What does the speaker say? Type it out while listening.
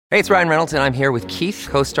Hey, it's Ryan Reynolds, and I'm here with Keith,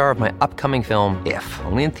 co-star of my upcoming film, If,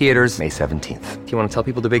 only in theaters May 17th. Do you want to tell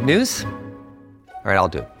people the big news? All right, I'll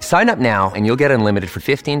do it. Sign up now and you'll get unlimited for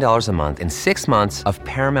 $15 a month and 6 months of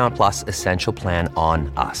Paramount Plus Essential Plan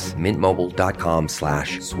on us.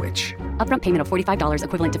 MintMobile.com/switch. Upfront payment of $45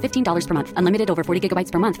 equivalent to $15 per month. Unlimited over 40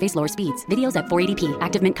 gigabytes per month. Face lower speeds. Videos at 480p.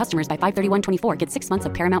 Active Mint customers by 531.24 get 6 months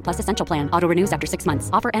of Paramount Plus Essential Plan. Auto renews after 6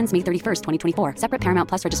 months. Offer ends May 31st, 2024. Separate Paramount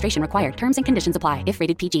Plus registration required. Terms and conditions apply if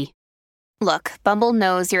rated PG. Look, Bumble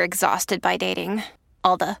knows you're exhausted by dating.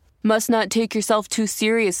 All the must not take yourself too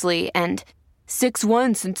seriously and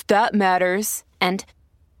 6'1" since that matters. And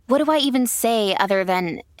what do I even say other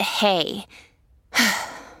than hey?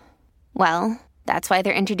 Well, that's why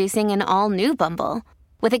they're introducing an all-new Bumble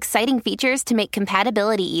with exciting features to make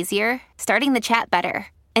compatibility easier, starting the chat better,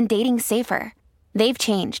 and dating safer. They've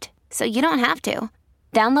changed, so you don't have to.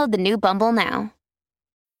 Download the new Bumble now.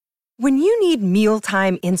 When you need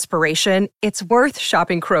mealtime inspiration, it's worth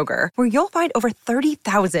shopping Kroger, where you'll find over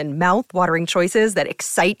 30,000 mouth-watering choices that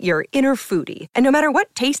excite your inner foodie. And no matter what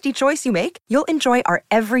tasty choice you make, you'll enjoy our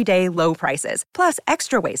everyday low prices, plus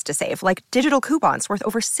extra ways to save, like digital coupons worth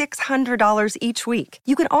over $600 each week.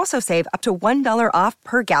 You can also save up to $1 off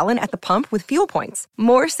per gallon at the pump with fuel points.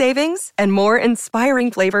 More savings and more inspiring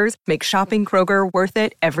flavors make shopping Kroger worth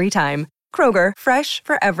it every time. Kroger, fresh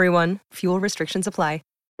for everyone. Fuel restrictions apply.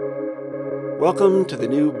 Welcome to the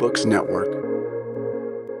New Books Network.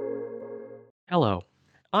 Hello,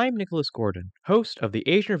 I'm Nicholas Gordon, host of the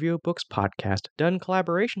Asian Review of Books podcast, done in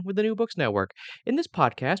collaboration with the New Books Network. In this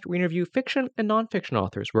podcast, we interview fiction and nonfiction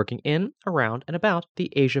authors working in, around, and about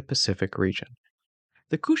the Asia-Pacific region.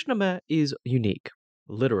 The Kushnameh is unique,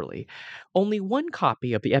 literally. Only one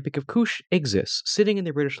copy of the Epic of Kush exists, sitting in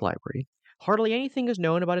the British Library. Hardly anything is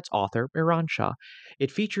known about its author, Iran Shah. It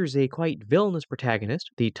features a quite villainous protagonist,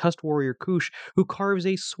 the tusked warrior Kush, who carves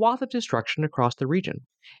a swath of destruction across the region.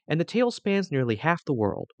 And the tale spans nearly half the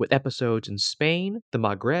world, with episodes in Spain, the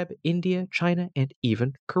Maghreb, India, China, and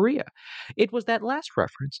even Korea. It was that last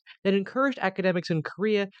reference that encouraged academics in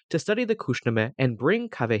Korea to study the Kushnameh and bring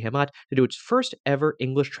Kaveh Hamat to do its first ever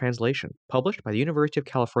English translation, published by the University of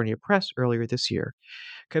California Press earlier this year.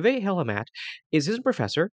 Kaveh Hamat is assistant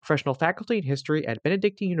professor, professional faculty in history at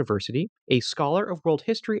Benedictine University, a scholar of world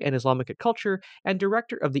history and Islamic culture, and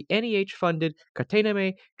director of the NEH-funded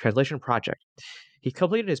Qatanameh Translation Project. He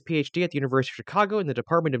completed his PhD at the University of Chicago in the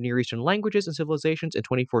Department of Near Eastern Languages and Civilizations in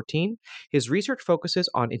 2014. His research focuses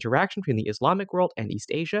on interaction between the Islamic world and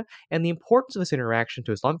East Asia, and the importance of this interaction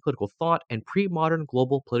to Islamic political thought and pre-modern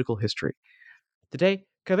global political history. Today,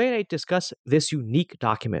 Kaveh and I discuss this unique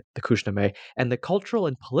document, the Kushnameh, and the cultural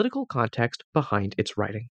and political context behind its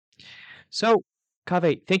writing. So,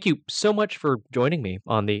 Kaveh, thank you so much for joining me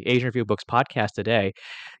on the Asian Review of Books podcast today.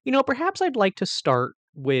 Perhaps I'd like to start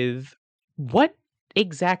with what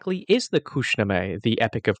exactly is the Kushnameh, the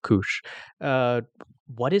Epic of Kush?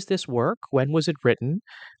 What is this work? When was it written?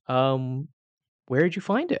 Where did you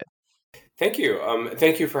find it? Thank you.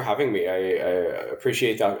 Thank you for having me. I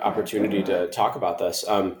appreciate the opportunity to talk about this.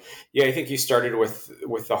 I think you started with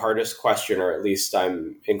the hardest question, or at least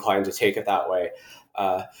I'm inclined to take it that way.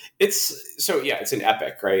 It's an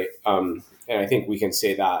epic, right? And I think we can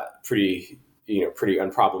say that pretty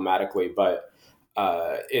unproblematically. But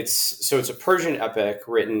it's a Persian epic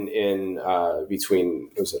written in between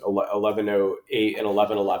 1108 and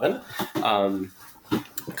 1111.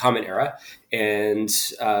 Common Era, and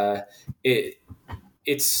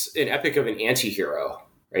it's an epic of an anti-hero,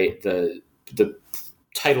 right? The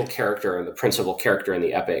title character and the principal character in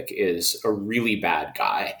the epic is a really bad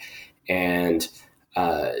guy, and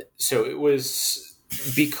so it was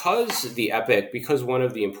because one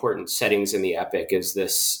of the important settings in the epic is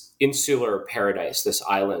this insular paradise, this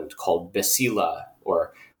island called Basila,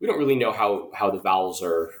 or we don't really know how the vowels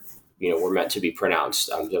are were meant to be pronounced.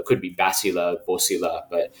 It could be Basila, Bosila,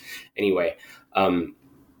 but anyway, I've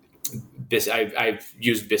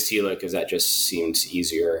used Basila because that just seems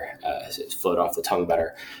easier. It flowed off the tongue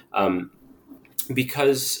better.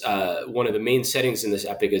 Because one of the main settings in this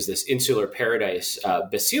epic is this insular paradise,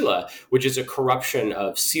 Basila, which is a corruption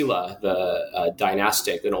of Silla,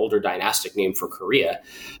 an older dynastic name for Korea.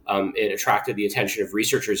 It attracted the attention of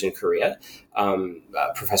researchers in Korea,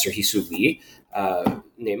 Professor Hee-Soo Lee,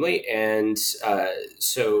 namely. And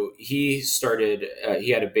so he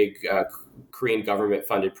had a big Korean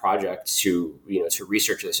government-funded project to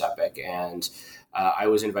research this epic, and I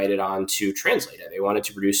was invited on to translate it.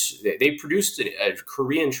 They produced a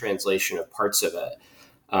Korean translation of parts of it,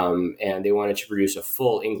 and they wanted to produce a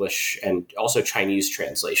full English and also Chinese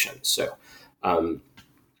translation. So, so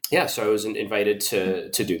I was invited to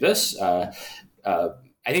do this.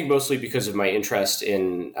 I think mostly because of my interest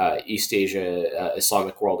in East Asia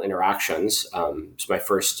Islamic world interactions. It's my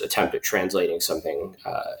first attempt at translating something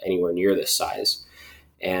anywhere near this size,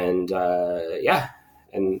 and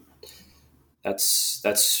and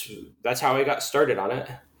that's how I got started on it.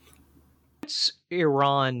 What's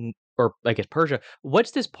Iran, or I guess Persia?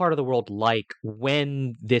 What's this part of the world like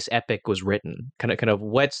when this epic was written? Kind of,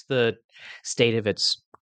 what's the state of its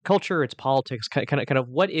culture, its politics? Kind of,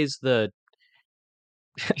 what is the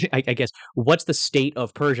I guess, what's the state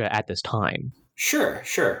of Persia at this time? Sure.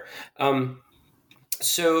 So,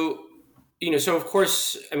 so of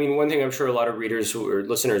course, I mean, one thing I'm sure a lot of readers or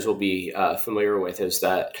listeners will be familiar with is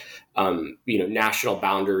that, national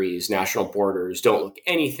boundaries, national borders don't look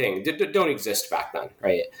anything, don't exist back then,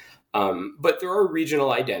 right? But there are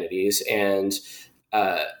regional identities, and,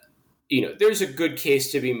 there's a good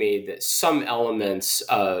case to be made that some elements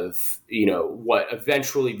of, what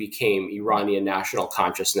eventually became Iranian national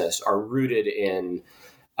consciousness are rooted in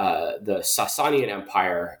the Sasanian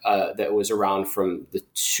Empire that was around from the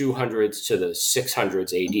 200s to the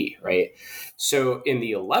 600s AD, right? So in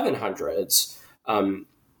the 1100s,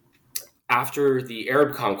 after the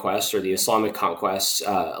Arab conquest or the Islamic conquest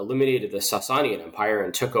eliminated the Sasanian Empire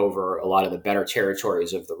and took over a lot of the better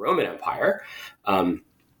territories of the Roman Empire,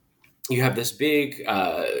 you have this big,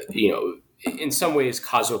 in some ways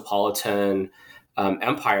cosmopolitan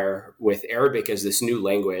empire with Arabic as this new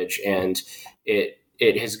language, and it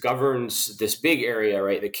has governed this big area,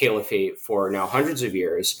 right, the Caliphate, for now hundreds of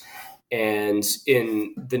years. And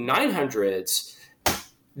in the 900s,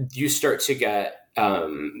 you start to get,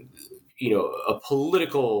 a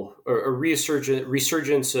political or a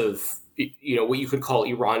resurgence of, what you could call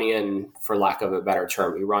Iranian, for lack of a better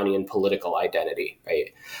term, Iranian political identity,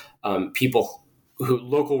 right?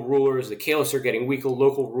 Local rulers, the caliphs are getting weaker,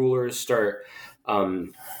 local rulers start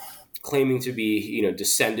claiming to be,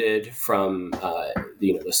 descended from,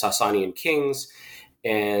 the Sasanian kings.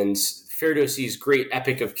 And Ferdowsi's great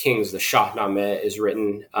epic of kings, the Shahnameh, is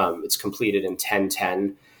written. It's completed in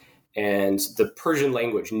 1010. And the Persian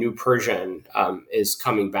language, New Persian, is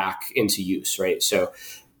coming back into use, right? So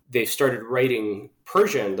they've started writing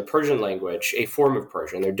Persian, the Persian language, a form of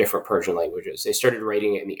Persian. They're different Persian languages. They started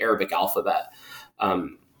writing it in the Arabic alphabet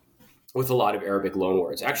with a lot of Arabic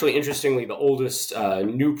loanwords. Actually, interestingly, the oldest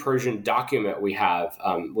New Persian document we have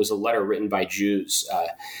was a letter written by Jews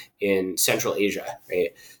in Central Asia,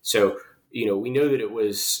 right? So, we know that it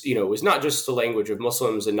was not just the language of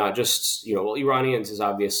Muslims and not just, Iranians is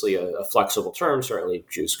obviously a flexible term. Certainly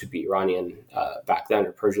Jews could be Iranian back then,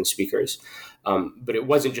 or Persian speakers. But it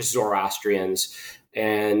wasn't just Zoroastrians.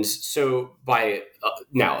 And so by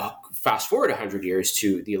now, fast forward 100 years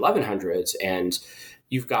to the 1100s, and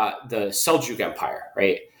you've got the Seljuk Empire,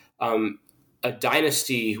 right? A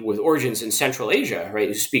dynasty with origins in Central Asia, right,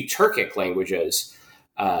 who speak Turkic languages,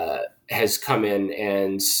 has come in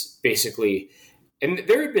and basically, and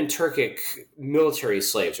there had been Turkic military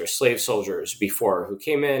slaves or slave soldiers before who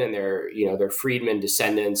came in, and their freedmen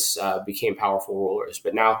descendants became powerful rulers.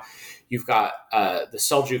 But now you've got the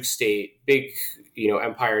Seljuk state, big,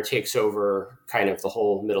 empire takes over kind of the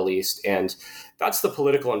whole Middle East, and that's the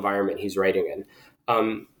political environment he's writing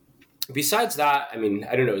in. Besides that, I mean,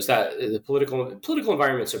 I don't know, is that the political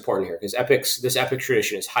environment's important here, because this epic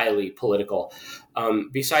tradition is highly political.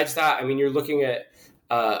 Besides that, I mean, you're looking at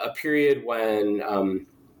a period when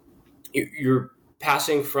you're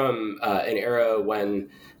passing from an era when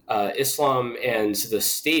Islam and the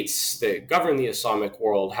states that govern the Islamic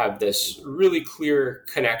world have this really clear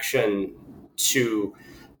connection to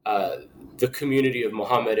the community of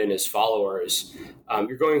Muhammad and his followers.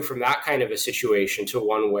 You're going from that kind of a situation to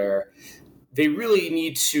one where they really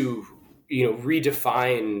need to,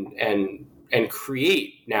 redefine and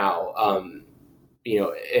create now, an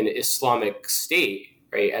Islamic state,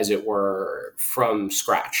 right, as it were, from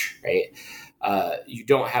scratch, right? You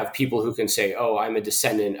don't have people who can say, oh, I'm a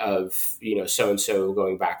descendant of, so-and-so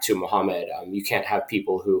going back to Muhammad. You can't have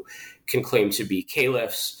people who can claim to be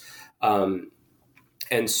caliphs.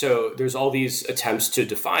 And so there's all these attempts to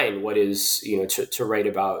define what is, to write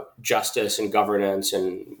about justice and governance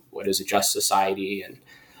and what is a just society,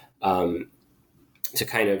 and to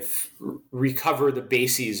kind of recover the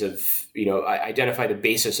bases of, identify the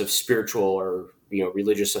basis of spiritual or,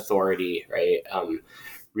 religious authority, right?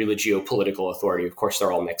 Religio-political authority. Of course,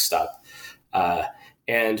 they're all mixed up.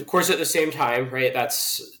 And of course, at the same time, right,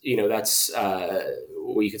 that's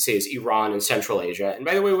what you could say is Iran and Central Asia. And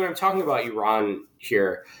by the way, when I'm talking about Iran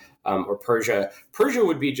here, or Persia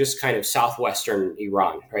would be just kind of southwestern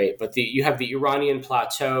Iran, right? But you have the Iranian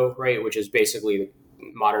plateau, right, which is basically the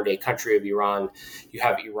modern day country of Iran. You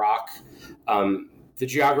have Iraq. the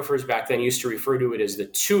geographers back then used to refer to it as the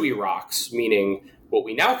two Iraqs, meaning what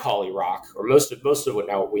we now call Iraq, or most of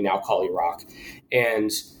what we now call Iraq,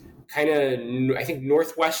 and kind of, I think,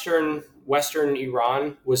 western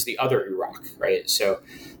Iran was the other Iraq, right? So,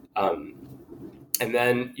 and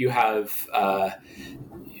then you have,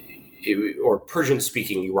 or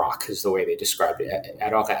Persian-speaking Iraq is the way they described it,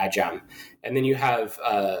 Iraq-Ajam. And then you have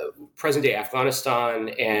present-day Afghanistan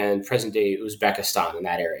and present-day Uzbekistan in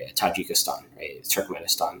that area, Tajikistan, right?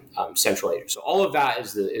 Turkmenistan, Central Asia. So all of that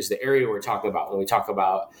is the area we're talking about when we talk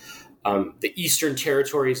about the eastern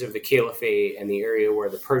territories of the Caliphate and the area where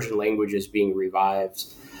the Persian language is being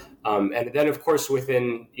revived. And then, of course,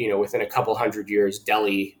 within a couple hundred years,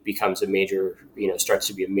 Delhi becomes starts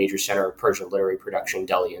to be a major center of Persian literary production,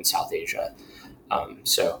 Delhi in South Asia.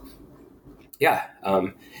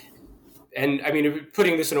 And I mean,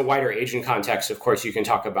 putting this in a wider Asian context, of course, you can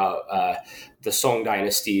talk about the Song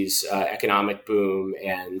dynasty's economic boom.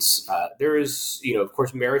 And there is, of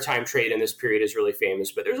course, maritime trade in this period is really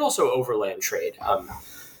famous, but there's also overland trade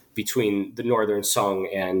between the northern Song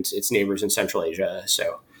and its neighbors in Central Asia.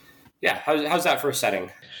 So, yeah, how's that for a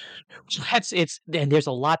setting? And there's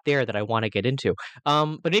a lot there that I want to get into.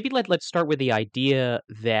 But maybe let's start with the idea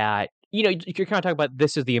that, you're kind of talking about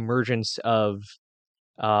this is the emergence of,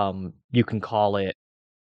 you can call it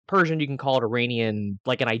Persian, you can call it Iranian,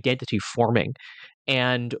 like an identity forming.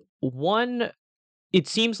 And it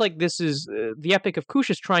seems like this is the Epic of Kush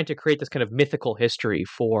is trying to create this kind of mythical history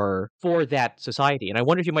for that society. And I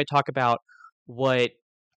wonder if you might talk about what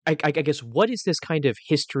is this kind of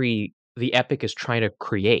history the Epic is trying to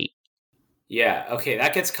create? Yeah. Okay.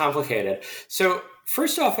 That gets complicated. So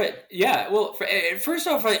first off,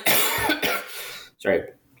 sorry.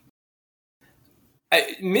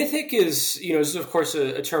 Mythic is of course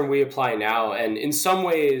a term we apply now, and in some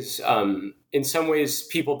ways,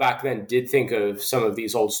 people back then did think of some of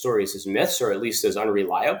these old stories as myths, or at least as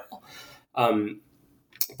unreliable.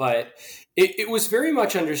 But it was very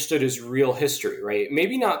much understood as real history, right?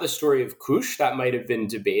 Maybe not the story of Kush, that might have been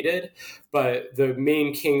debated, but the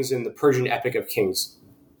main kings in the Persian Epic of Kings,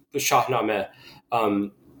 the Shahnameh. I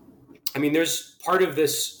mean, there's part of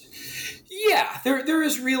this. Yeah, they're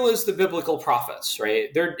as real as the biblical prophets,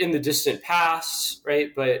 right? They're in the distant past, right?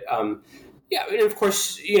 But and of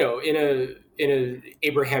course, in a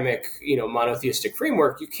Abrahamic, monotheistic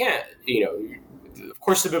framework, you can't, of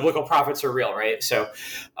course, the biblical prophets are real, right? So,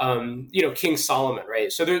 King Solomon,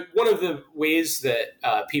 right? So they're one of the ways that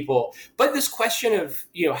but this question of,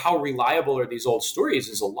 how reliable are these old stories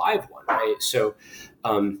is a live one, right? So,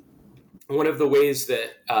 one of the ways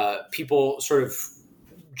that people sort of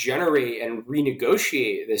generate and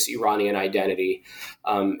renegotiate this Iranian identity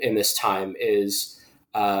in this time is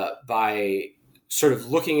by sort of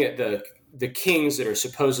looking at the kings that are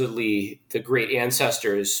supposedly the great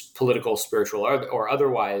ancestors, political, spiritual, or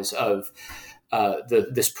otherwise, of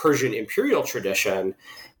this Persian imperial tradition,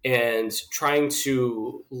 and trying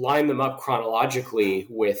to line them up chronologically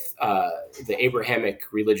with the Abrahamic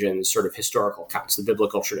religion's sort of historical accounts, the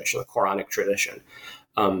biblical tradition, the Quranic tradition.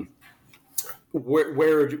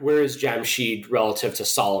 Where is Jamshid relative to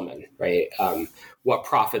Solomon, right? What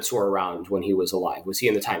prophets were around when he was alive? Was he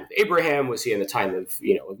in the time of Abraham? Was he in the time of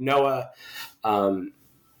of Noah, and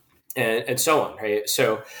so on, right?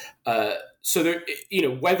 So there,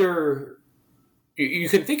 whether you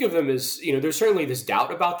can think of them as there's certainly this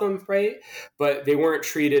doubt about them, right? But they weren't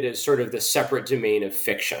treated as sort of the separate domain of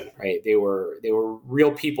fiction, right? They were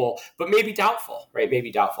real people, but maybe doubtful, right? Maybe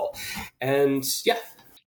doubtful, and yeah.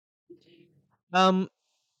 Well,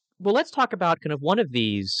 let's talk about kind of one of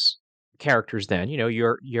these characters then.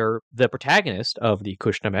 You're the protagonist of the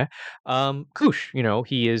Kushnameh. Kush,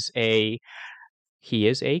 he is a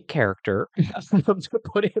character, to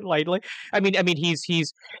put it lightly. I mean,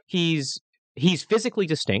 he's physically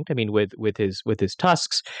distinct. I mean, with his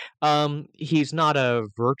tusks. He's not a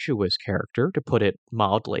virtuous character, to put it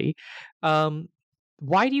mildly.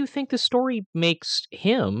 Why do you think the story makes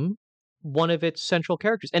him one of its central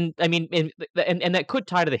characters? And I mean, and that could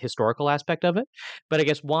tie to the historical aspect of it, but I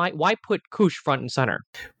guess why put Kush front and center?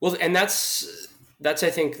 Well, and that's I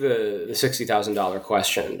think the $60,000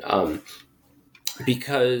 question,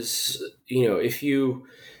 because if you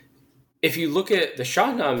look at the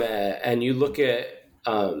Shahnameh and you look at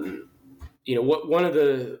a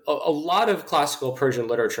lot of classical Persian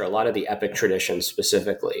literature, a lot of the epic tradition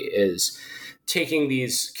specifically, is taking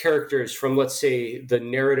these characters from, let's say, the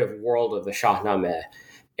narrative world of the Shahnameh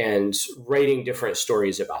and writing different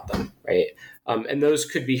stories about them, right? And those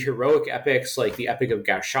could be heroic epics like the Epic of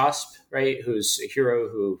Garshasp, right? Who's a hero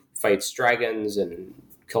who fights dragons and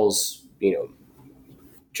kills,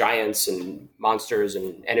 giants and monsters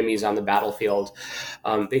and enemies on the battlefield.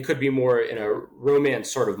 They could be more in a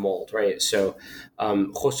romance sort of mold, right? So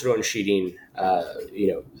Khosrow and Shirin,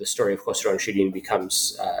 the story of Khosrow and Shirin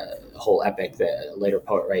becomes a whole epic that a later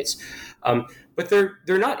poet writes. But they're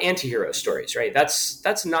not anti-hero stories, right?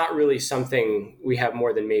 That's not really something we have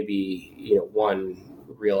more than maybe one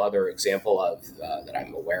real other example of that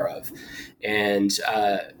I'm aware of. And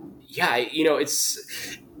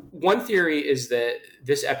it's one theory is that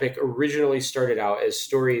this epic originally started out as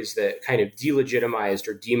stories that kind of delegitimized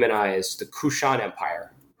or demonized the Kushan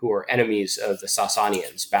Empire, who were enemies of the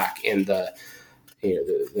Sasanians back in the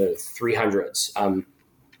 300s,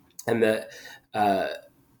 and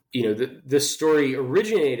the story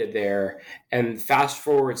originated there, and fast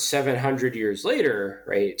forward 700 years later,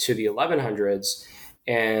 right, to the 1100s,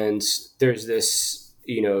 and there's this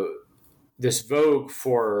this vogue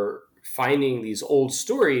for finding these old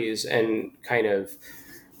stories and kind of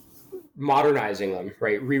modernizing them,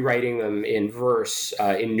 right, rewriting them in verse,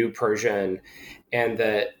 in New Persian, and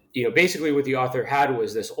that basically what the author had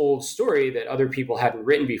was this old story that other people hadn't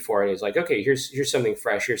written before, and he's like, okay, here's something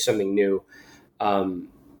fresh, here's something new.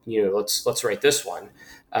 Let's write this one.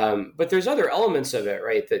 But there's other elements of it,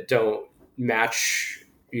 right, that don't match,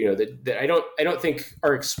 that I don't think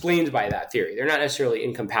are explained by that theory. They're not necessarily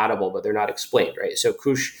incompatible, but they're not explained, right? So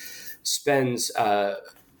Kush spends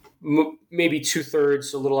maybe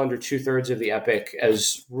 2/3, a little under 2/3 of the epic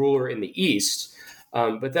as ruler in the East.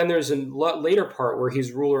 But then there's a later part where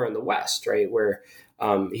he's ruler in the West, right, where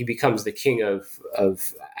he becomes the king of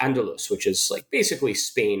Andalus, which is like basically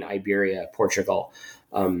Spain, Iberia, Portugal,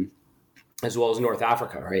 as well as North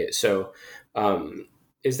Africa, right? So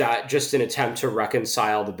is that just an attempt to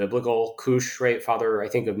reconcile the biblical Kush, right, father, I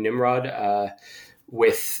think, of Nimrod,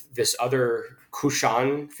 with this other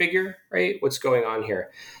Kushan figure, right? What's going on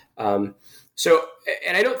here? And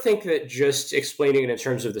I don't think that just explaining it in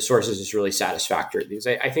terms of the sources is really satisfactory, because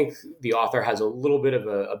I think the author has a little bit of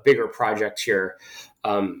a bigger project here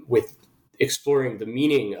with exploring the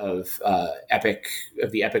meaning of the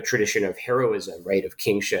epic tradition of heroism, right, of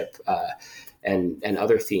kingship, and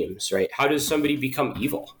other themes, right? How does somebody become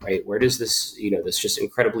evil, right? Where does this, this just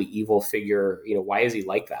incredibly evil figure, why is he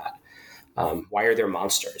like that? Why are there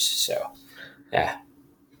monsters? So, yeah.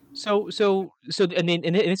 So, and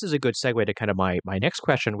this is a good segue to kind of my next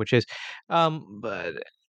question, which is, but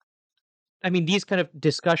I mean, these kind of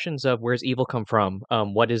discussions of where's evil come from,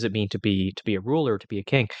 what does it mean to be a ruler, to be a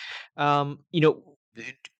king,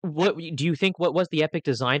 what do you think? What was the epic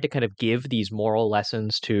designed to kind of give these moral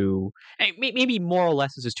lessons to? Maybe moral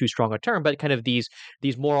lessons is too strong a term, but kind of these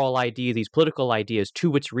moral ideas, these political ideas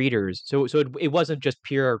to its readers. So it wasn't just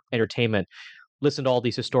pure entertainment. Listen to all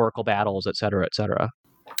these historical battles, et cetera, et cetera.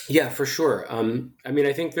 Yeah, for sure.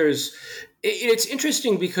 I think it's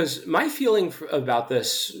interesting because my feeling about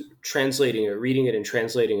this, reading it and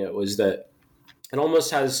translating it, was that it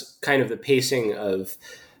almost has kind of the pacing of,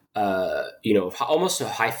 almost a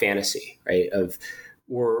high fantasy, right?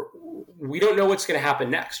 We don't know what's going to happen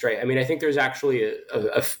next, right? I mean, I think there's actually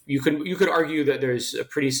you could argue that there's a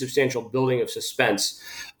pretty substantial building of suspense.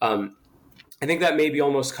 I think that maybe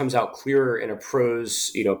almost comes out clearer in a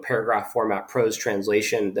prose, paragraph format prose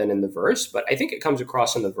translation than in the verse, but I think it comes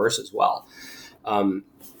across in the verse as well. And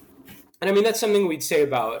I mean, that's something we'd say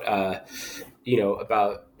about,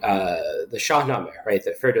 the Shahnameh, right?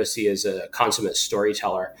 That Ferdowsi is a consummate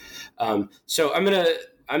storyteller. So I'm going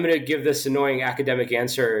to give this annoying academic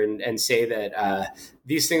answer and say that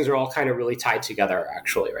these things are all kind of really tied together,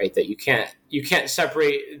 actually, right? That you can't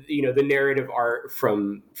separate, the narrative art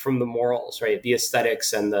from the morals, right? The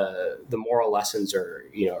aesthetics and the moral lessons are,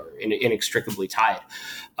 inextricably tied.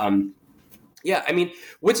 I mean,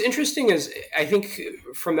 what's interesting is, I think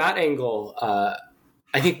from that angle,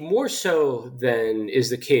 I think more so than is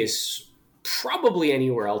the case probably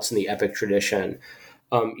anywhere else in the epic tradition,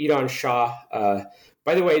 Iran Shah,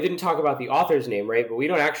 by the way, I didn't talk about the author's name, right? But we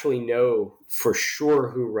don't actually know for sure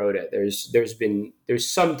who wrote it.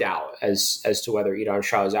 There's some doubt as to whether Iran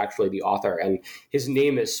Shah is actually the author, and his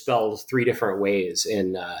name is spelled 3 different ways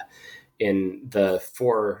in the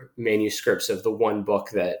 4 manuscripts of the one book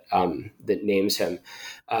that names him.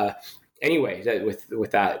 Anyway,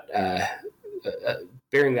 with that.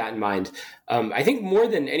 Bearing that in mind, I think more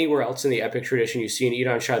than anywhere else in the epic tradition, you see in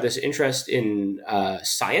Iran Shah this interest in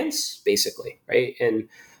science, basically, right? And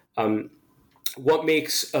what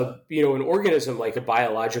makes an organism, like a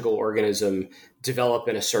biological organism, develop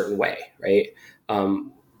in a certain way, right?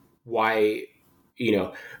 Why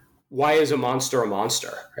is a monster,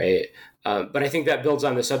 right? But I think that builds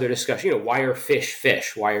on this other discussion. Why are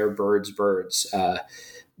fish? Why are birds?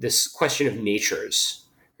 This question of natures,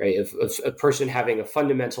 right? Of a person having a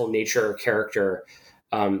fundamental nature or character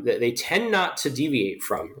that they tend not to deviate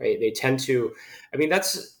from, right? They tend to, I mean,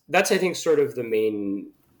 that's I think sort of the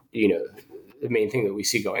main, the main thing that we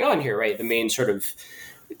see going on here, right? The main sort of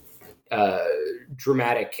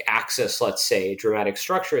dramatic axis, let's say, dramatic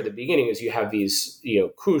structure at the beginning is you have these,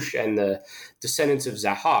 Kush and the descendants of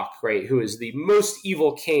Zahak, right, who is the most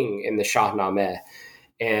evil king in the Shahnameh,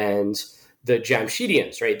 and the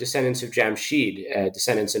Jamshidians, right, descendants of Jamshid,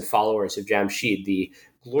 descendants and followers of Jamshid, the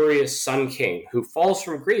glorious Sun King, who falls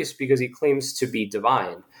from grace because he claims to be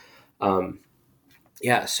divine.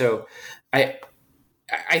 So I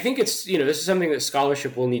think it's, this is something that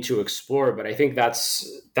scholarship will need to explore, but I think that's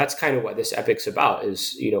kind of what this epic's about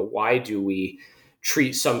is, why do we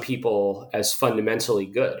treat some people as fundamentally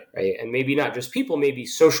good, right? And maybe not just people, maybe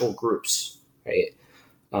social groups, right?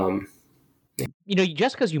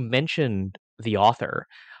 Just because you mentioned the author,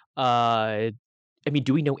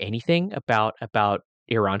 do we know anything about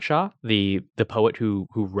Iranshaw, the poet who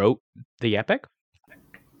wrote the epic?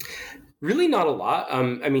 Really not a lot.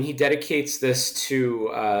 He dedicates this to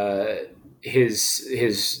his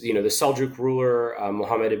the Seljuk ruler,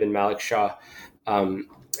 Muhammad ibn Malik Shah.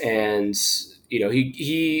 And,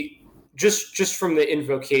 he just from the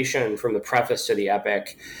invocation, from the preface to the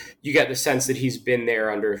epic, you get the sense that he's been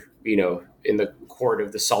there under, in the court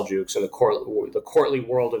of the Seljuks and the courtly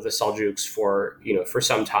world of the Seljuks for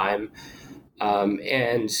some time.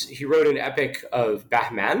 And he wrote an epic of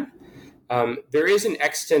Bahman. There is an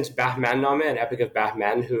extant Bahmannameh, an epic of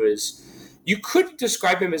Bahman, who is, you could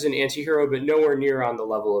describe him as an anti-hero, but nowhere near on the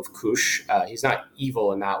level of Kush. He's not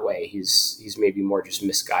evil in that way. He's maybe more just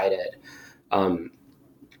misguided,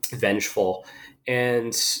 vengeful.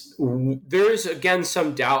 And there is, again,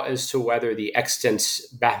 some doubt as to whether the extant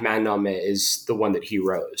Bahmannameh is the one that he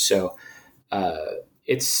wrote. So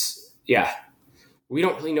we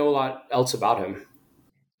don't really know a lot else about him.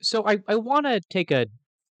 So I want to take a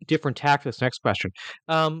different tack for this next question.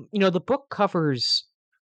 The book covers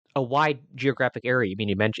a wide geographic area.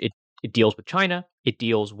 You mentioned it deals with China. It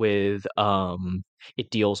deals with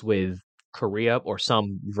Korea or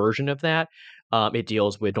some version of that. It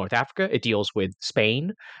deals with North Africa. It deals with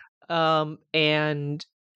Spain. And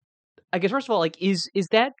I guess first of all, is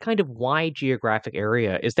that kind of wide geographic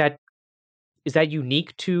area? Is that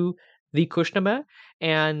unique to the Kushnameh?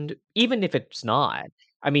 And even if it's not,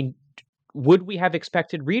 would we have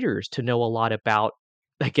expected readers to know a lot about,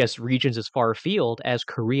 I guess, regions as far afield as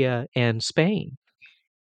Korea and Spain?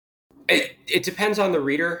 It depends on the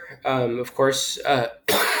reader, of course, and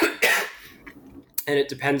it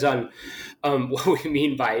depends on what we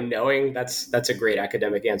mean by knowing. That's a great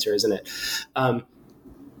academic answer, isn't it?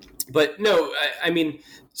 But no,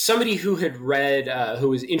 somebody who had read, who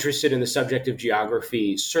was interested in the subject of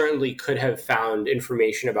geography certainly could have found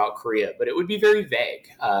information about Korea, but it would be very vague.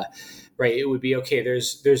 Right, it would be, okay,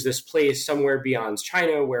 there's this place somewhere beyond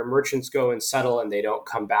China where merchants go and settle and they don't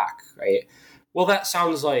come back, right? Well, that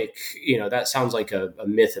sounds like a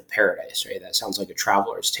myth of paradise, right? That sounds like a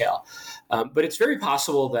traveler's tale. But it's very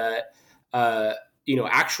possible that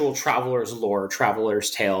actual traveler's lore,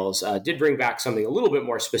 traveler's tales did bring back something a little bit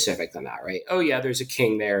more specific than that, right? Oh yeah, there's a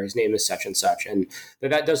king there, his name is such and such, and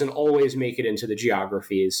that doesn't always make it into the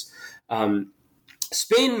geographies.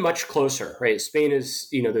 Spain, much closer, right? Spain is,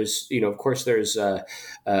 of course, there's, at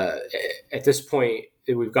this point,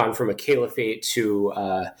 we've gone from a caliphate to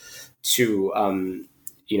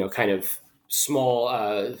kind of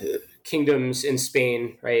small kingdoms in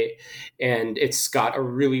Spain, right? And it's got a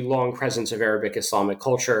really long presence of Arabic Islamic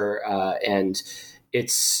culture. And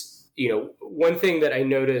it's, one thing that I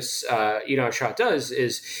notice Iranshaw does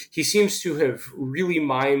is he seems to have really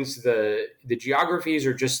mined the geographies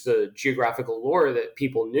or just the geographical lore that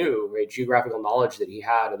people knew, right? Geographical knowledge that he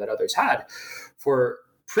had or that others had for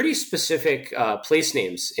pretty specific place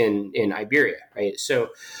names in Iberia, right? So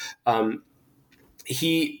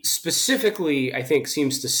he specifically, I think,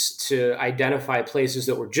 seems to identify places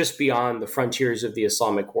that were just beyond the frontiers of the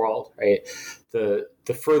Islamic world, right?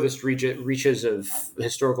 The furthest reaches of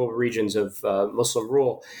historical regions of Muslim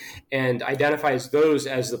rule, and identifies those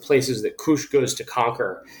as the places that Kush goes to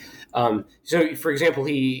conquer. So, for example,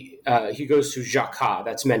 he goes to Jacqa.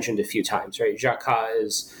 That's mentioned a few times, right? Jacqa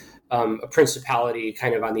is a principality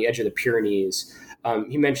kind of on the edge of the Pyrenees.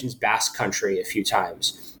 He mentions Basque Country a few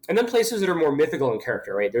times. And then places that are more mythical in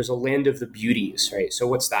character, right? There's a land of the beauties, right? So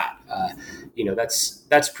what's that?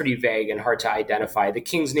 That's pretty vague and hard to identify. The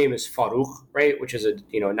king's name is Farouk, right? Which is a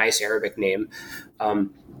nice Arabic name.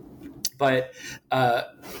 But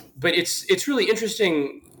it's really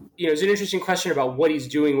interesting, it's an interesting question about what he's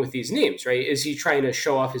doing with these names, right? Is he trying to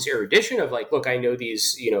show off his erudition of like, look, I know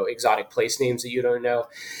these, exotic place names that you don't know?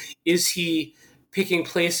 Is he picking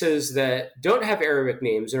places that don't have Arabic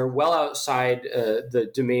names and are well outside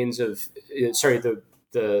the domains of,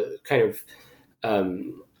 the kind of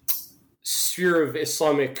sphere of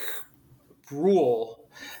Islamic rule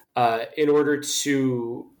in order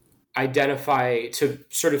to identify, to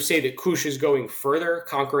sort of say that Kush is going further,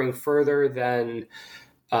 conquering further than,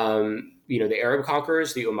 the Arab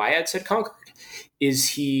conquerors, the Umayyads had conquered? Is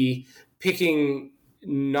he picking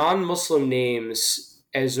non-Muslim names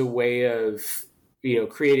as a way of,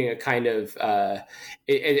 creating a kind of,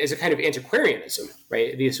 as a kind of antiquarianism,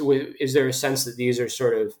 right? Is there a sense that these are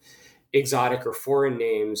sort of exotic or foreign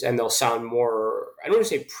names and they'll sound more, I don't want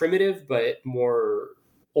to say primitive, but more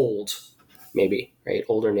old, maybe, right?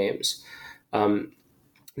 Older names.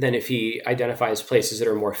 Than if he identifies places that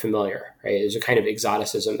are more familiar, right? There's a kind of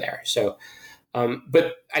exoticism there. So,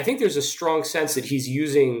 but I think there's a strong sense that he's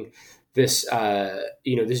using this,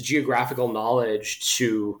 this geographical knowledge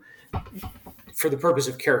for the purpose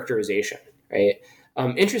of characterization, right?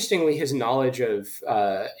 Interestingly, his knowledge of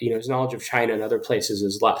China and other places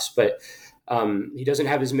is less, but he doesn't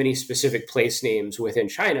have as many specific place names within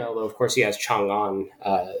China, although of course he has Chang'an,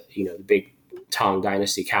 the big Tang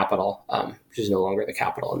Dynasty capital, which is no longer the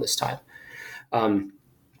capital in this time.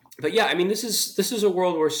 But yeah, I mean, this is a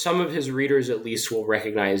world where some of his readers at least will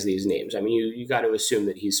recognize these names. I mean, you got to assume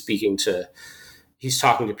that he's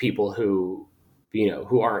talking to people who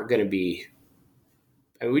aren't going to be.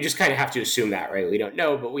 I mean, we just kind of have to assume that, right? We don't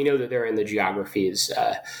know, but we know that they're in the geographies,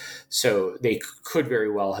 so they could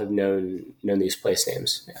very well have known these place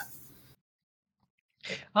names. Yeah.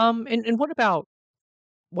 And what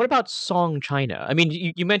about Song China? I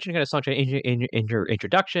mean, you mentioned kind of Song China in your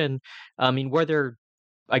introduction. I mean, were there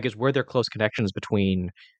close connections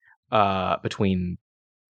between I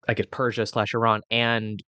guess Persia/Iran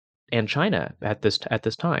and China at this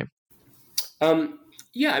time?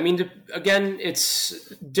 Yeah, I mean, again,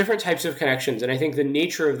 it's different types of connections. And I think the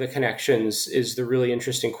nature of the connections is the really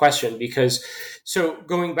interesting question, because so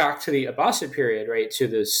going back to the Abbasid period, right, to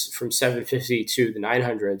this from 750 to the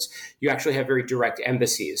 900s, you actually have very direct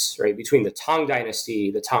embassies, right, between the Tang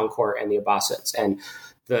Dynasty, the Tang court, and the Abbasids. And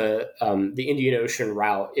the Indian Ocean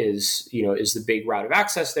route is the big route of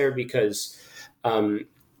access there, because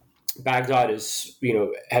Baghdad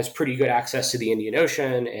has pretty good access to the Indian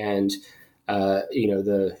Ocean, and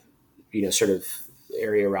sort of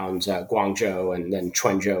area around Guangzhou, and then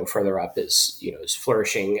Quanzhou further up is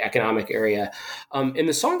flourishing economic area. In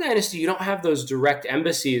the Song Dynasty, you don't have those direct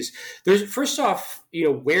embassies. There's, first off,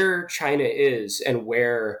 where China is and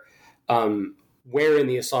where in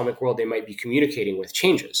the Islamic world they might be communicating with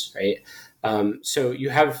changes, right? So you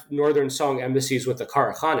have Northern Song embassies with the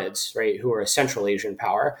Karakhanids, right, who are a Central Asian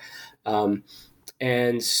power.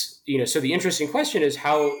 And, so the interesting question is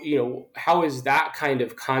how is that kind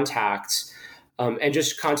of contact and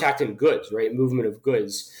just contact in goods, right, movement of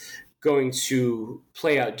goods, going to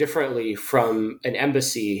play out differently from an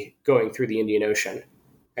embassy going through the Indian Ocean,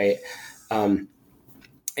 right?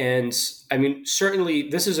 And I mean, certainly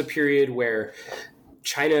this is a period where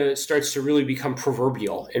China starts to really become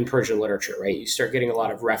proverbial in Persian literature, right? You start getting a lot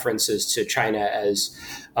of references to China as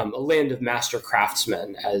a land of master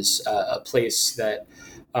craftsmen, as a place that,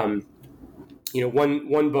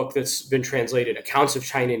 one book that's been translated, Accounts of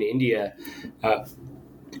China and India,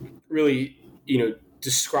 really,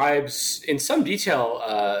 describes in some detail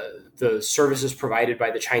the services provided by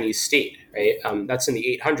the Chinese state, right? That's in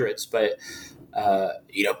the 800s, but,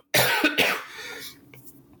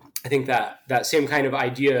 I think that same kind of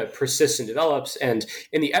idea persists and develops, and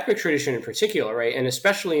in the epic tradition in particular, right, and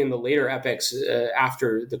especially in the later epics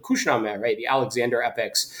after the Kushnameh, right, the Alexander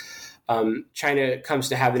epics, China comes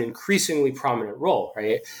to have an increasingly prominent role,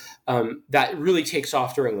 right? That really takes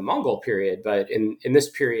off during the Mongol period, but in this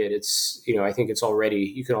period, it's I think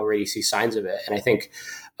you can already see signs of it, and I think.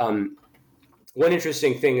 One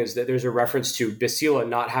interesting thing is that there's a reference to Basila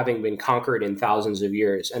not having been conquered in thousands of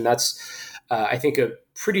years, and that's I think a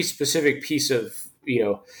pretty specific piece of,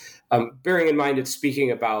 bearing in mind it's speaking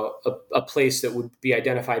about a place that would be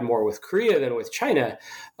identified more with Korea than with China.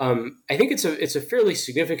 I think it's a fairly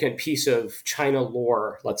significant piece of China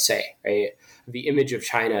lore, let's say, right? The image of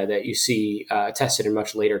China that you see attested in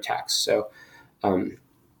much later texts. So,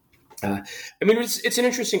 I mean, it's an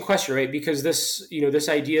interesting question, right? Because this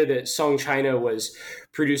idea that Song China was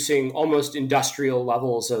producing almost industrial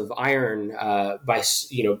levels of iron by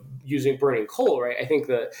using burning coal, right? I think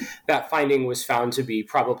that finding was found to be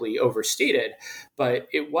probably overstated, but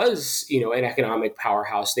it was an economic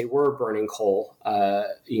powerhouse. They were burning coal,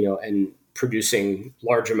 and producing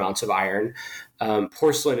large amounts of iron.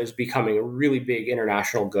 Porcelain is becoming a really big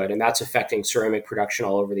international good, and that's affecting ceramic production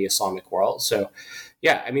all over the Islamic world. So,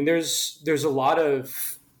 yeah, I mean, there's a lot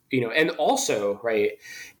of, and also, right,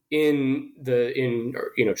 in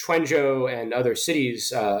Quanzhou and other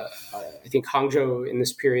cities, I think Hangzhou in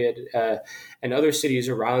this period, and other cities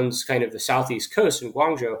around kind of the southeast coast in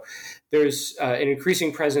Guangzhou, there's an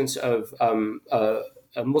increasing presence of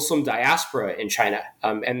a Muslim diaspora in China,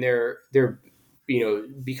 and they're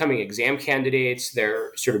becoming exam candidates.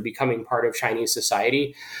 They're sort of becoming part of Chinese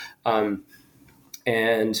society, and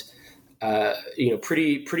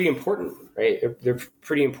pretty important, right? They're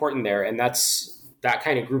pretty important there, and that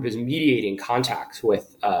kind of group is mediating contact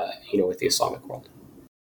with with the Islamic world.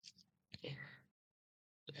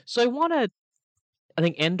 So I want to, I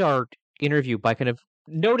think, end our interview by kind of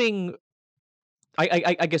noting,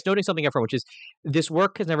 I guess, noting something up front, which is this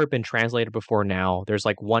work has never been translated before now. There's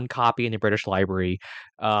like one copy in the British Library.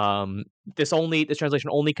 This translation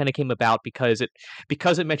only kind of came about because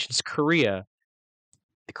it mentions Korea.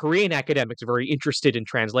 The Korean academics are very interested in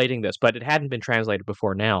translating this, but it hadn't been translated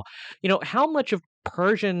before now. How much of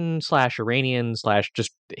Persian/Iranian/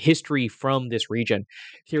 just history from this region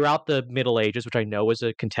throughout the Middle Ages, which I know is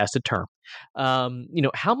a contested term,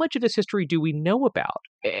 how much of this history do we know about?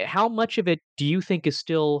 How much of it do you think is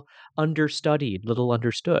still understudied, little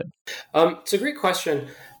understood? It's a great question.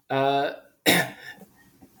 I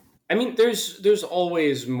mean, there's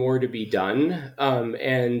always more to be done,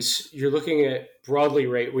 and you're looking at broadly,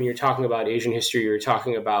 right? When you're talking about Asian history, you're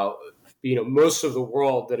talking about most of the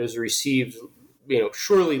world that has received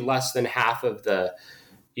surely less than half of the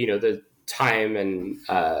the time and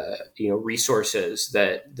resources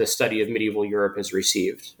that the study of medieval Europe has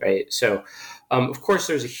received, right? So, of course,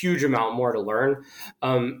 there's a huge amount more to learn.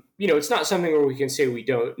 It's not something where we can say we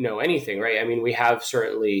don't know anything, right? I mean, we have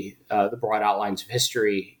certainly the broad outlines of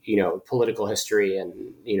history, political history,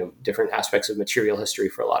 and different aspects of material history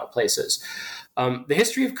for a lot of places. The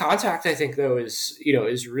history of contact, I think, though, is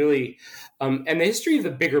really, and the history of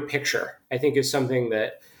the bigger picture, I think, is something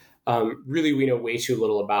that really we know way too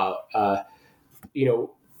little about.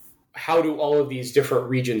 How do all of these different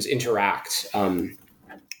regions interact?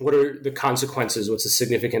 What are the consequences? What's the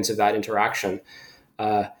significance of that interaction?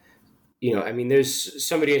 I mean, there's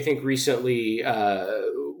somebody I think recently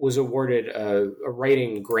was awarded a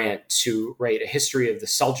writing grant to write a history of the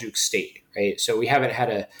Seljuk state, right? So we haven't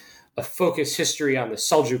had a focused history on the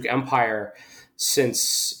Seljuk Empire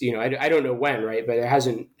since, I don't know when, right? But there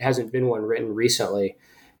hasn't been one written recently.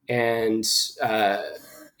 And,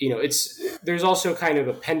 there's also kind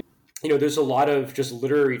of there's a lot of just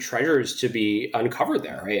literary treasures to be uncovered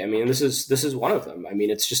there, right? I mean, this is one of them. I mean,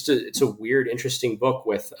 it's a weird, interesting book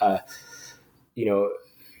with, a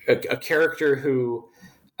character who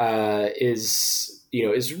is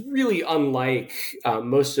really unlike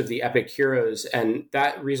most of the epic heroes, and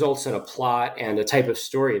that results in a plot and a type of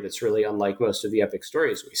story that's really unlike most of the epic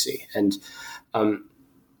stories we see. And I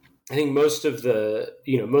think most of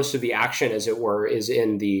the action, as it were, is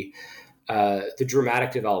in the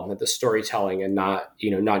dramatic development, the storytelling, and not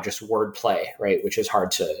just wordplay, right? Which is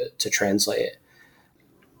hard to translate.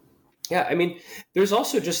 Yeah, I mean, there's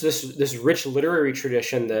also just this rich literary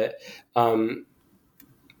tradition that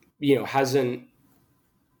hasn't,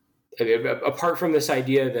 apart from this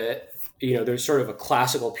idea that there's sort of a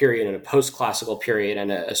classical period and a post-classical period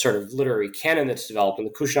and a sort of literary canon that's developed, and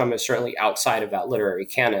the Kushnama is certainly outside of that literary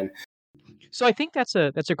canon. So I think that's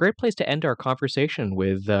a great place to end our conversation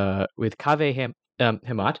with Kaveh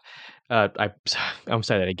Hemmat. I'm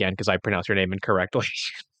saying that again because I pronounced your name incorrectly.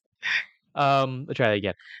 Let's try that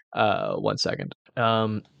again. 1 second.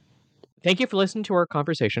 Thank you for listening to our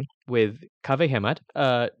conversation with Kaveh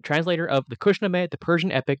Hemmat, translator of the Kushnameh, the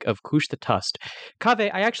Persian epic of Kush the Tust.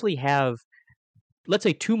 Kaveh, I actually have, let's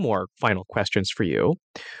say, 2 more final questions for you,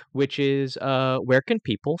 which is, where can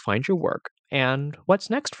people find your work, and what's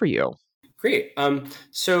next for you? Great.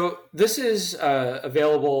 So this is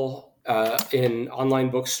available in online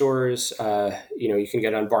bookstores. You can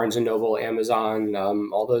get on Barnes & Noble, Amazon,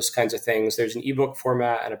 all those kinds of things. There's an ebook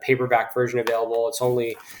format and a paperback version available. It's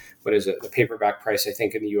only, the paperback price, I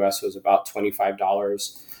think, in the US was about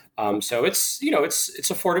 $25. So it's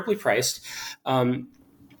affordably priced. And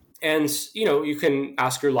you can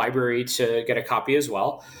ask your library to get a copy as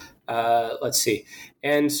well. Let's see.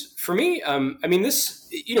 And for me, I mean, this,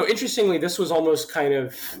 interestingly, this was almost kind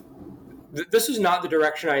of, this was not the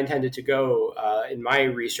direction I intended to go in my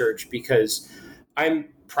research, because I'm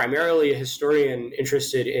primarily a historian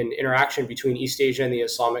interested in interaction between East Asia and the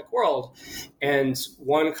Islamic world. And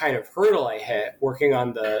one kind of hurdle I hit working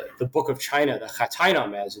on the Book of China, the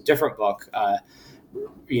Khatainameh, is a different book,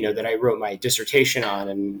 that I wrote my dissertation on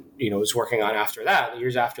and, was working on after that, the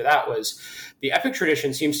years after that, was the epic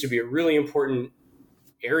tradition seems to be a really important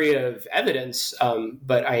area of evidence,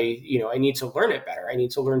 but I need to learn it better. I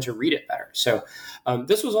need to learn to read it better. So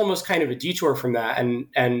this was almost kind of a detour from that. And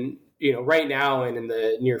right now and in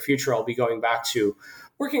the near future, I'll be going back to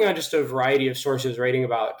working on just a variety of sources, writing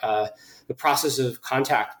about the process of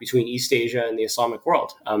contact between East Asia and the Islamic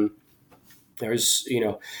world. There's,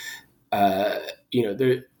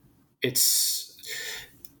 it's,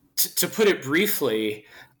 to put it briefly,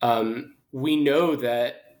 we know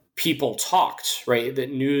that people talked, right?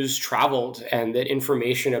 That news traveled and that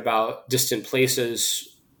information about distant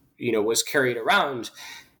places, was carried around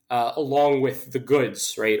along with the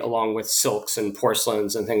goods, right? Along with silks and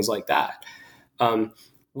porcelains and things like that.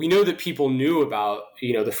 We know that people knew about,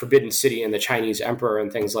 the Forbidden City and the Chinese emperor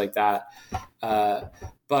and things like that.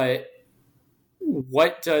 But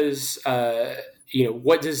what does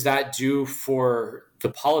that do for the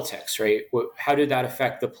politics, right? How did that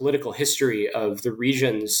affect the political history of the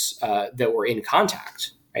regions that were in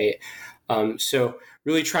contact, right? So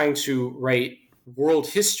really trying to write world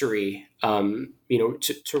history, to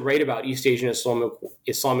write about East Asian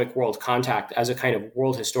Islamic world contact as a kind of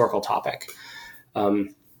world historical topic.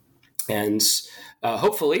 And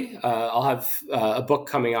hopefully I'll have a book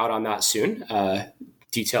coming out on that soon.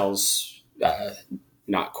 Details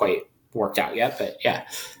not quite worked out yet, but yeah.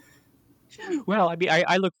 Well, I mean,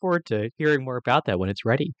 I look forward to hearing more about that when it's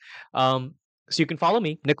ready. So you can follow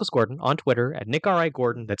me, Nicholas Gordon, on Twitter at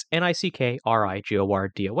NickRIGordon. That's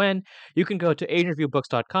NickRigordon. You can go to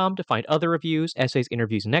AsianReviewBooks.com to find other reviews, essays,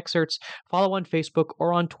 interviews, and excerpts. Follow on Facebook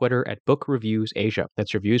or on Twitter at Book Reviews Asia.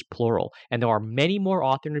 That's reviews plural. And there are many more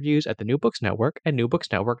author interviews at the New Books Network at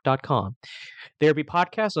newbooksnetwork.com. There Be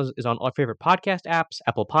Podcast is on all favorite podcast apps,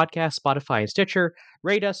 Apple Podcasts, Spotify, and Stitcher.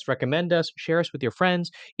 Rate us, recommend us, share us with your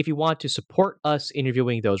friends if you want to support us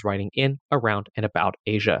interviewing those writing in, around, and about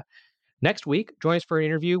Asia. Next week, join us for an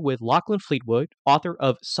interview with Lachlan Fleetwood, author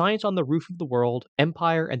of Science on the Roof of the World,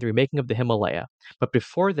 Empire and the Remaking of the Himalaya. But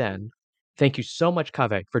before then, thank you so much,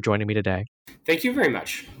 Kaveh, for joining me today. Thank you very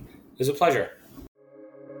much. It was a pleasure.